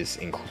landing is,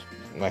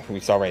 like we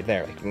saw right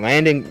there. Like,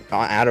 landing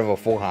out of a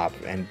full hop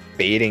and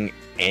baiting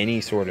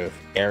any sort of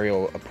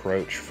aerial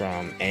approach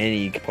from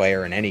any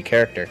player and any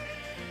character.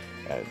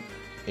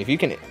 If you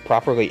can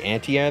properly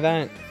anti-air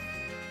that,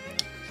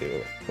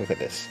 look at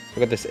this.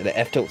 Look at this. The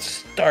F-tilt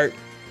start,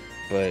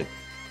 but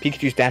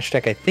Pikachu's dash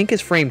attack, I think, is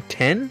frame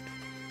 10.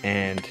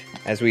 And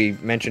as we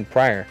mentioned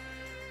prior,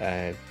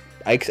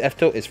 Ike's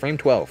F-tilt is frame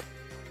 12.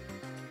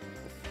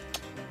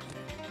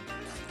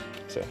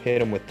 So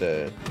hit him with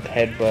the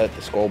headbutt,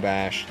 the skull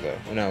bash,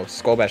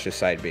 skull bash is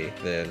side B.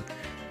 The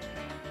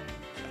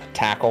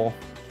tackle.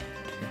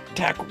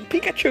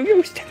 Pikachu,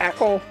 use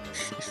tackle!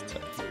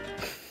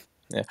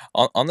 Yeah.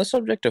 On the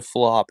subject of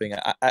full hopping,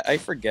 I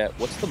forget,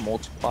 what's the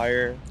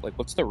multiplier? Like,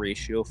 what's the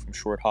ratio from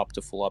short hop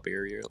to full hop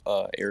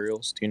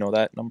aerials? Do you know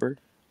that number?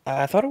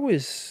 I thought it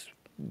was...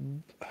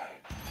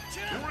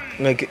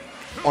 Like,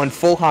 on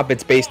full hop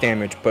it's base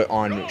damage, but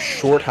on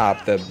short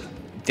hop the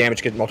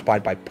damage gets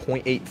multiplied by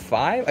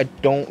 0.85. I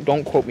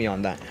don't quote me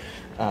on that,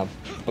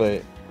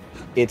 but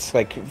it's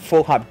like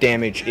full hop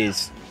damage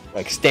is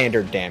like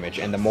standard damage,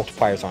 and the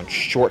multipliers on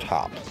short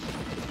hop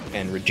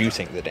and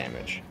reducing the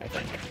damage, I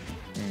think.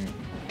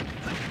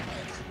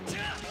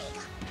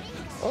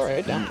 All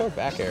right, down throw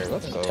back air.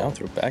 Let's go. Down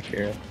throw back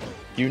air.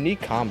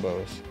 Unique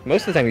combos.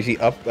 Most of the time you see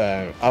up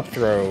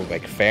throw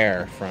like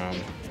fair from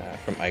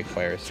Ike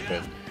players,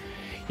 but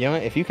you know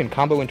what? If you can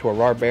combo into a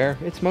raw bear,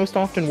 it's most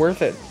often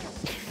worth it.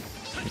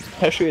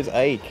 Especially as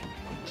Ike.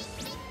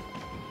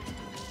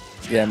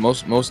 Yeah,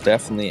 most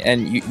definitely.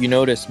 And you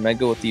notice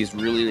Mega with these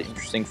really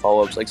interesting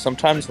follow-ups. Like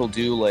sometimes he'll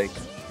do like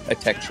a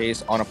tech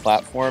chase on a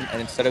platform,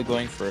 and instead of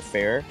going for a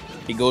fair,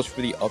 he goes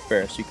for the up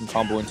air, so you can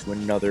combo into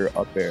another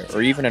up air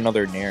or even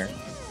another nair.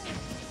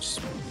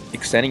 Just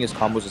extending his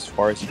combos as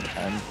far as he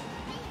can.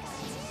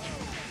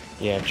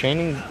 Yeah,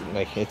 training,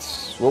 like,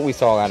 it's what we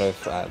saw out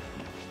of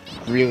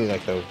really,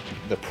 like,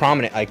 the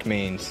prominent Ike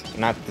mains.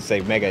 Not to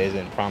say Mega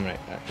isn't prominent.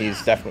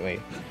 He's definitely,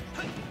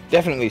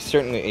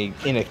 certainly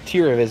in a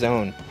tier of his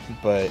own.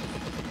 But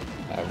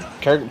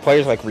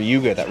players like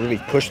Ryuga that really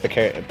push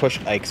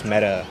Ike's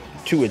meta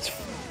to its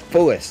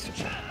fullest.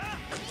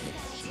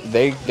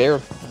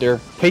 They're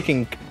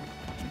picking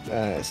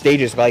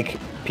stages like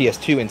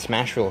PS2 and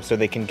Smashville so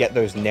they can get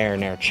those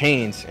nair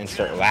chains and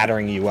start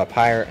laddering you up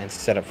higher and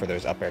set up for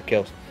those up air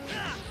kills.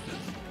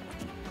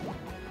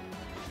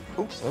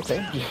 Oh,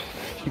 okay.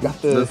 You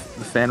got the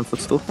Phantom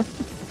Footstool.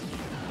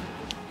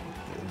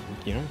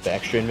 You know, the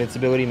extra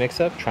invincibility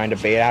mix-up, trying to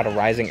bait out a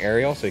rising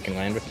aerial so he can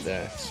land with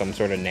some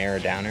sort of nair or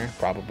downer,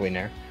 probably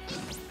nair.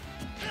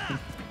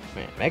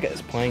 Man, Mega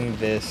is playing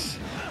this.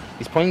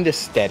 He's playing this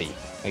steady.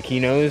 Like,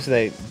 he knows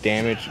that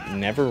damage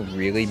never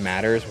really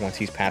matters once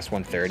he's past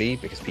 130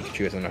 because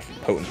Pikachu has enough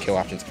potent kill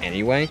options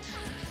anyway.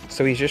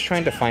 So he's just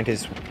trying to find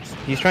his.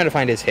 He's trying to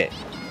find his hit.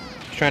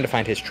 He's trying to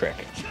find his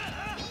trick.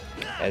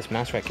 As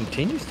MouseRat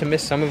continues to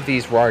miss some of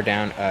these these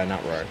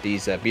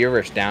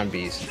Beerwurf's down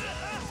Bs.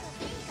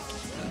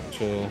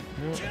 So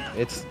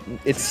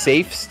it's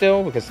safe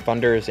still because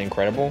Thunder is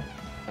incredible,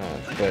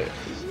 but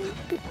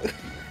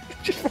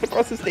just went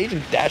across the stage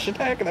and dash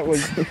attack. That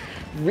was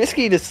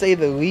risky to say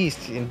the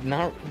least, and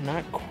not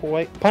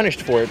quite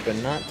punished for it, but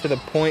not to the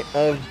point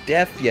of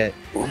death yet.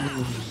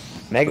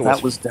 Mega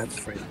was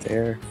death right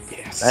there.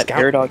 Yeah, that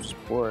air dodge is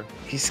poor.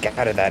 He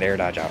scouted that air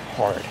dodge out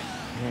hard.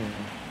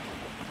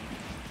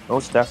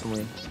 Most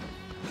definitely.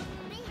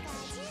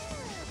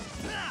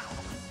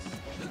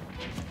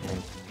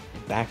 And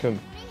back of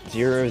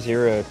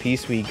 0-0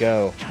 piece we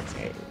go.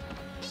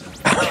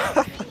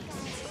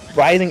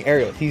 Rising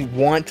aerial. He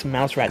wants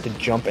MouseRat to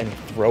jump and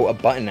throw a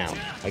button out.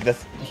 Like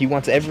he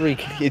wants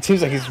it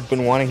seems like he's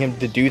been wanting him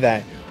to do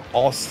that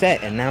all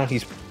set, and now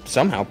he's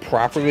somehow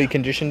properly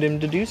conditioned him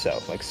to do so.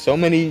 Like so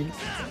many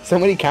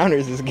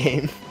counters this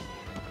game.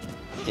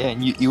 Yeah,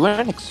 and you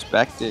wouldn't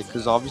expect it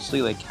because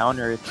obviously like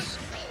counter, it's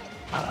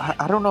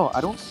I don't know. I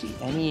don't see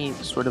any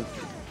sort of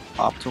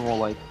optimal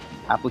like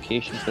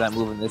application for that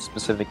move in this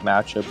specific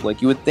matchup.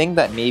 Like you would think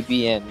that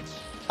maybe in,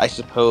 I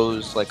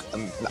suppose, like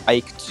an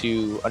Ike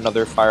to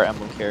another Fire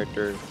Emblem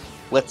character,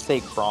 let's say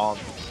Chrom,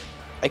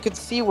 I could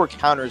see where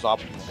counter is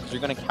optimal because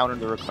you're going to counter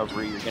the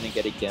recovery, you're going to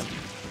get a Gimp.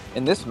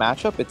 In this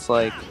matchup, it's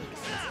like,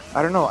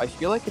 I don't know, I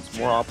feel like it's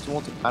more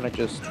optimal to kind of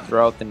just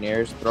throw out the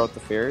nairs, throw out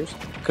the fairs,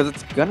 because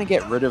it's going to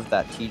get rid of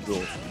that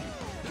T-Jolt.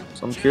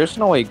 So I'm curious to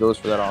know why he goes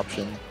for that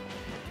option.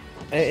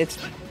 It's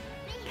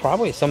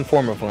probably some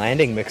form of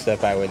landing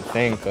mix-up, I would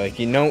think. Like,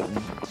 you know,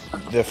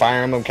 the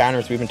Fire Emblem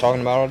counters we've been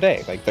talking about all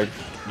day. Like,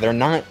 they're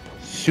not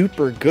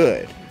super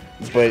good,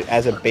 but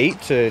as a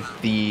bait to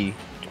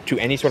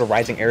any sort of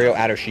rising aerial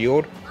out of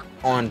shield,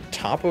 on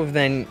top of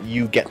then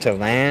you get to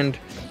land,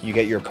 you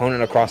get your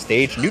opponent across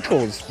stage, neutral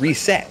is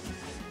reset.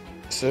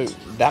 So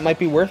that might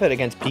be worth it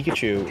against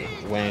Pikachu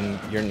when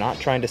you're not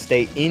trying to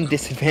stay in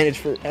disadvantage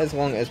for as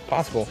long as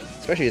possible,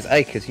 especially as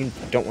Ike, because you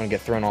don't want to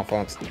get thrown off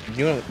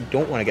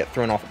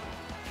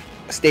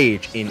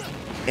stage in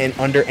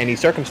under any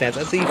circumstance.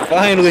 As he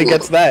finally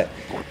gets that.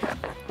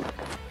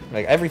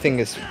 Like everything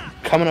is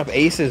coming up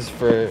aces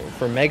for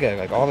Mega,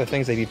 like all the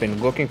things that he's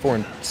been looking for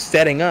and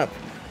setting up.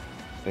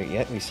 But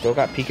yet we still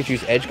got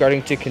Pikachu's edge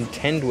guarding to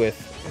contend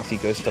with as he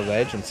goes to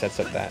ledge and sets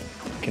up that,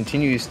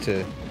 continues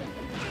to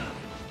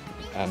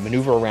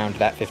maneuver around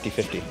that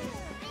 50-50.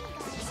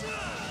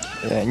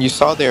 Yeah, and you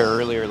saw there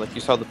earlier, like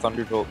you saw the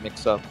Thunderjolt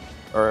mix up,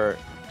 or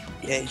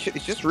yeah,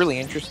 it's just really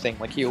interesting.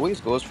 Like he always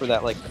goes for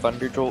that like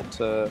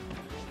Thunderjolt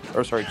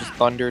just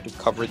Thunder to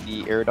cover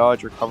the air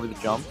dodge or cover the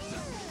jump.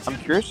 I'm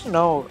curious to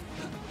know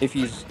if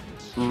he's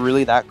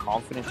really that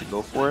confident to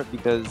go for it,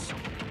 because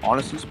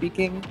honestly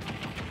speaking,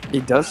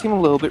 it does seem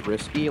a little bit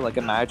risky. Like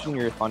imagine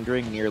you're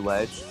thundering near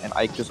ledge and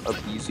Ike just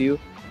upbeats you.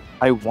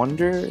 I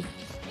wonder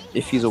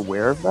if he's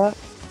aware of that.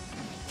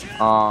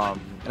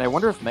 And I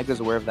wonder if Mega's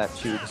aware of that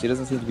too, because he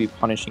doesn't seem to be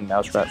punishing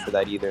MouseRat for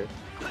that either.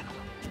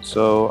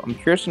 So I'm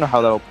curious to know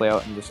how that'll play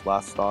out in this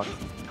last stock.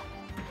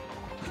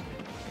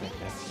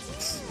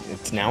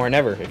 It's now or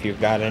never. If you've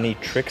got any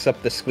tricks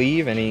up the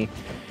sleeve, any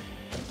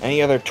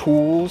other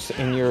tools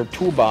in your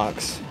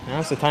toolbox,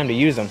 now's the time to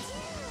use them.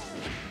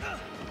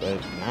 But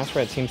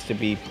MouseRat seems to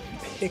be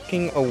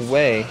picking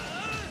away.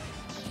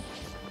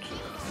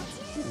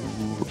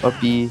 Ooh, up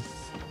B.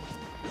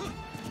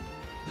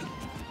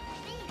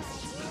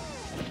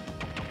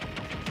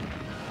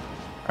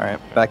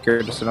 Alright, back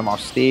here to send him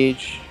off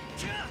stage.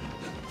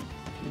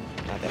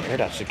 That air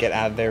dodge should get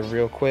out of there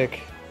real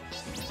quick.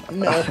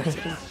 No.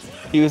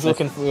 He was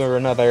looking for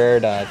another air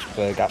dodge,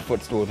 but got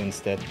footstooled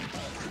instead.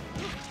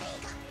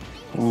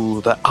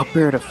 Ooh, the up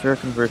air to fair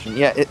conversion.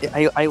 Yeah,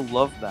 I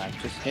love that.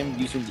 Just him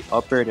using the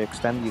up air to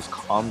extend these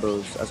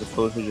combos as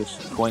opposed to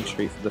just going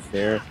straight for the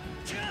fair.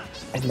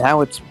 And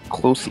now it's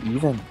close to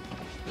even.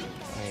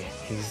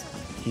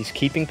 He's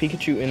keeping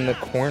Pikachu in the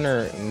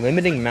corner,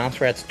 limiting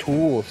MouseRat's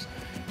tools.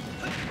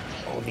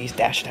 Oh, these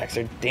dash attacks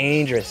are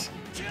dangerous.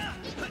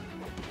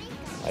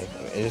 Like,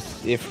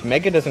 if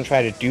Mega doesn't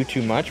try to do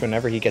too much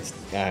whenever he gets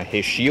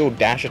his shield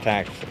dash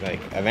attacks, like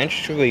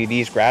eventually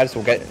these grabs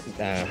will get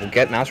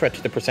MouseRat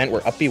to the percent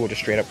where up B will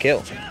just straight up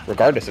kill,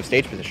 regardless of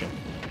stage position.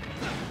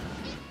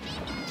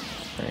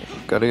 Right,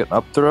 gotta get an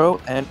up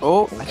throw, and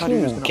oh, I thought he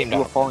was gonna came do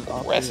down a falling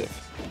off. aggressive.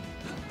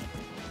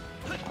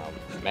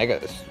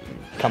 Mega is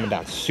coming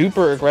down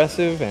super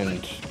aggressive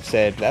and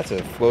said, "That's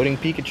a floating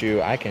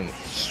Pikachu. I can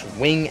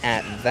swing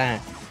at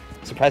that."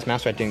 Surprised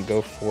MouseRat didn't go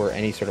for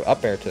any sort of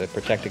up air to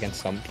protect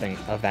against something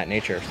of that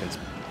nature, since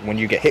when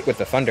you get hit with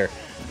the thunder,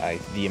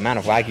 the amount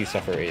of lag you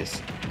suffer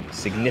is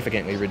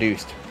significantly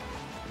reduced.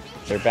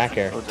 Their back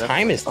air.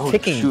 Time is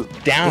ticking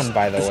down,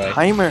 by the way.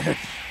 Timer. Is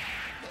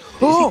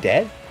he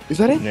dead? Is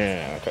that it?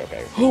 No,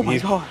 okay. Oh my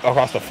He's god.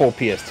 across the full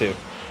PS2.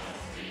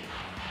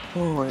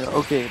 Oh my god.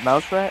 Okay,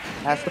 MouseRat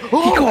has to.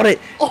 He caught it!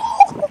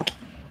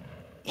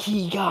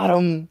 He got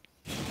him!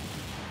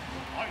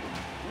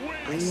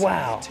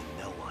 Wow.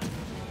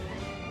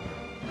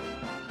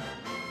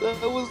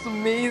 That was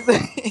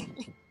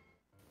amazing.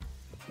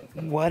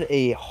 What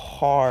a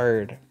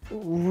hard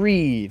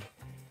read.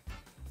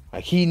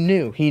 Like, he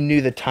knew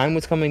the time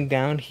was coming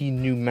down. He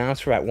knew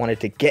MouseRat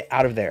wanted to get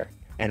out of there.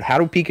 And how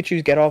do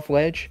Pikachus get off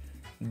ledge?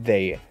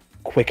 They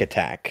quick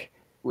attack.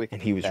 And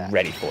he was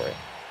ready for it.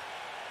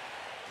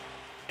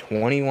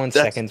 21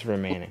 seconds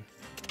remaining.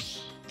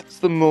 That's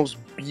the most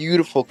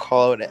beautiful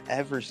call out I've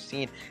ever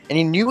seen. And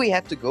he knew he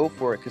had to go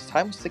for it because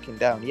time was ticking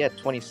down. He had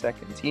 20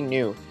 seconds. He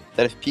knew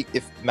that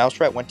if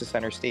MouseRat went to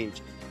center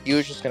stage, he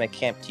was just going to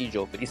camp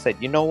T-Jolt. But he said,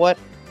 you know what?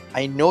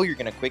 I know you're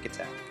going to quick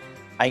attack.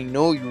 I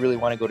know you really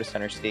want to go to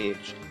center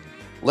stage.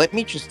 Let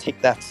me just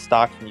take that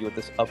stock from you with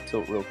this up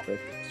tilt real quick.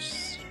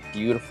 Just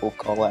beautiful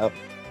call out.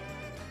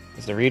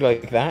 Is the read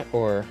like that,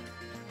 or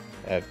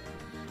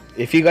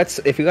if you got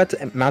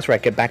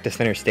MouseRat get back to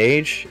center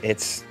stage,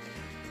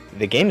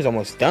 the game is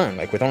almost done.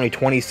 Like, with only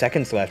 20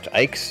 seconds left,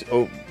 Ike's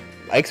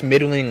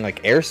middling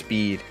like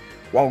airspeed,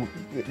 while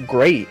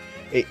great,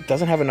 it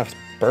doesn't have enough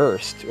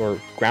burst, or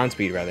ground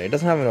speed rather. It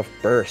doesn't have enough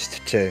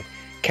burst to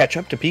catch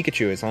up to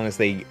Pikachu as long as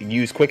they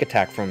use quick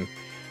attack from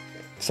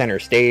center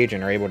stage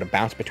and are able to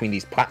bounce between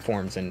these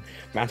platforms and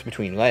bounce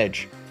between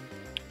ledge.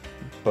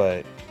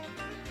 But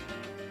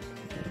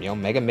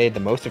Mega made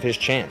the most of his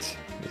chance.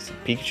 With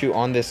Pikachu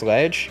on this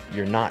ledge,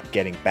 you're not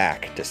getting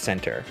back to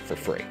center for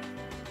free.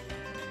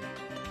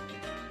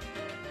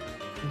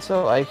 And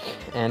so Ike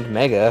and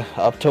Mega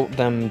up tilt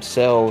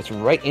themselves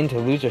right into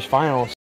losers finals.